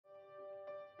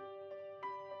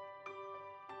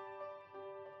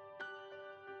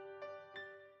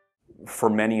for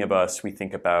many of us, we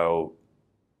think about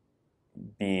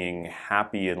being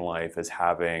happy in life as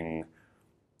having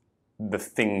the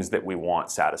things that we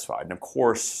want satisfied. And of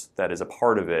course, that is a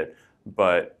part of it,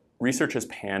 but research has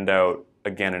panned out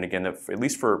again and again that at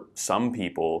least for some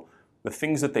people, the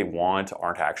things that they want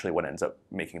aren't actually what ends up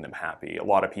making them happy. A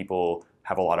lot of people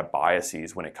have a lot of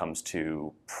biases when it comes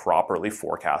to properly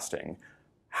forecasting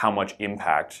how much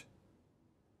impact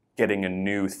getting a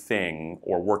new thing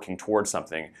or working towards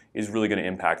something is really going to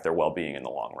impact their well-being in the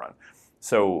long run.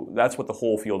 So that's what the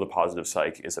whole field of positive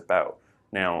psych is about.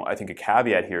 Now, I think a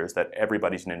caveat here is that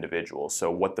everybody's an individual. So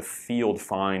what the field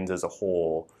finds as a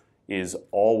whole is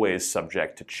always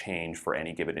subject to change for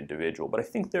any given individual. But I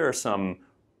think there are some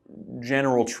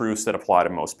general truths that apply to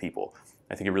most people.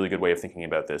 I think a really good way of thinking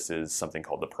about this is something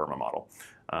called the PERMA model.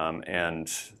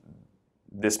 And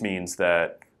this means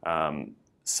that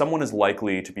someone is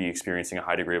likely to be experiencing a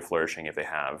high degree of flourishing if they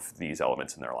have these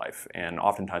elements in their life. And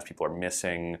oftentimes people are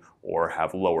missing or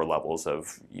have lower levels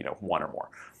of one or more.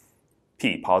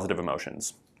 P, positive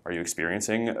emotions. Are you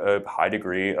experiencing a high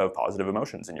degree of positive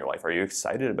emotions in your life? Are you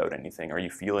excited about anything? Are you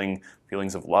feeling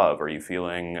feelings of love? Are you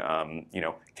feeling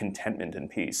contentment and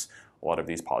peace? A lot of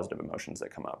these positive emotions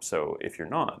that come up. So if you're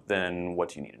not, then what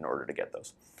do you need in order to get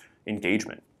those?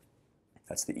 Engagement.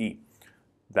 That's the E.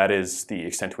 That is the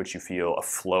extent to which you feel a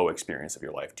flow experience of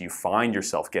your life. Do you find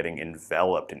yourself getting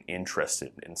enveloped and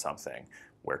interested in something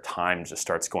where time just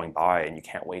starts going by and you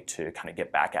can't wait to kind of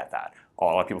get back at that? A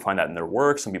lot of people find that in their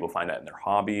work, some people find that in their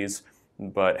hobbies,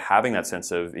 but having that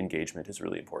sense of engagement is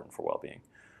really important for well-being.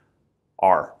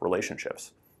 R,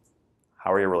 relationships.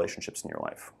 How are your relationships in your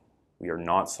life? We are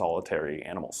not solitary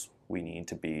animals. We need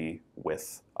to be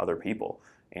with other people.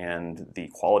 And the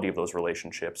quality of those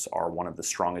relationships are one of the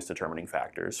strongest determining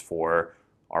factors for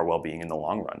our well-being in the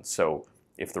long run. So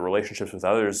if the relationships with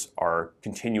others are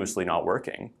continuously not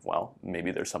working, well,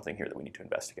 maybe there's something here that we need to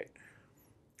investigate.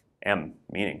 M,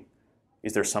 meaning.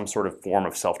 Is there some sort of form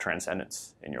of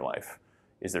self-transcendence in your life?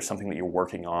 Is there something that you're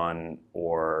working on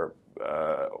or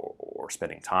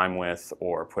spending time with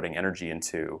or putting energy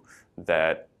into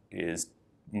that is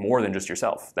more than just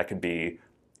yourself? That could be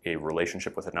a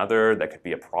relationship with another, that could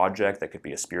be a project, that could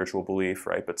be a spiritual belief,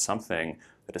 right? But something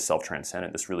that is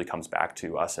self-transcendent. This really comes back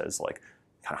to us as like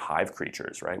kind of hive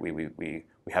creatures, right? We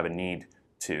have a need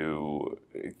to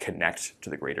connect to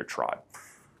the greater tribe.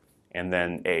 And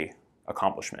then A,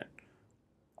 accomplishment.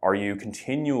 Are you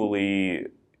continually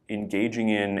engaging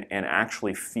in and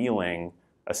actually feeling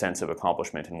a sense of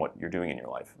accomplishment in what you're doing in your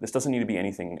life? This doesn't need to be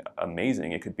anything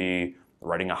amazing. It could be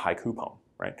writing a haiku poem,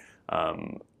 right?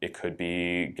 It could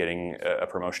be getting a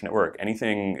promotion at work.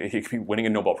 Anything, it could be winning a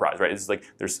Nobel Prize, right? It's like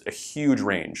there's a huge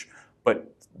range.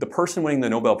 But the person winning the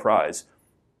Nobel Prize,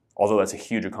 although that's a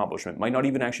huge accomplishment, might not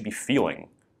even actually be feeling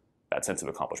that sense of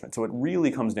accomplishment. So it really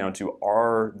comes down to,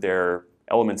 are there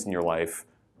elements in your life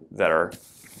that are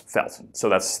felt? So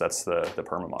that's the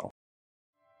PERMA model.